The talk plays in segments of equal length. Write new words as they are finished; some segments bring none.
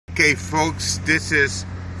Okay, folks, this is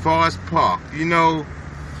Forest Park. You know,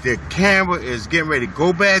 the camera is getting ready to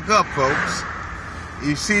go back up, folks.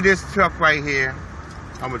 You see this truck right here?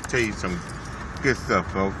 I'm going to tell you some good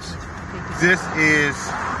stuff, folks. This is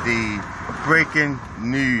the breaking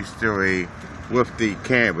news story with the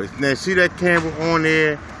cameras. Now, see that camera on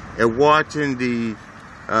there and watching the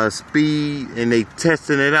speed, and they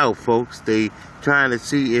testing it out, folks. They trying to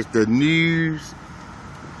see if the news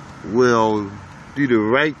will do the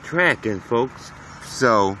right tracking, folks.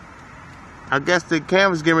 So I guess the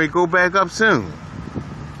camera's getting ready to go back up soon.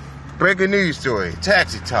 Breaking news story,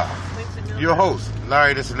 Taxi Talk. Your host,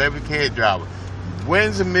 Larry the Celebrity Cab Driver.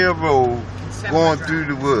 Windsor Mill Road, going through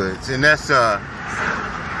the woods, and that's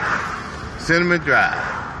Cinnamon Drive.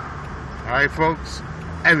 All right, folks.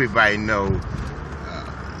 Everybody know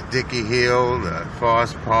Dickey Hill,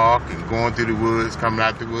 Forest Park, and going through the woods, coming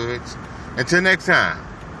out the woods. Until next time,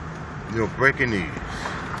 your breaking news.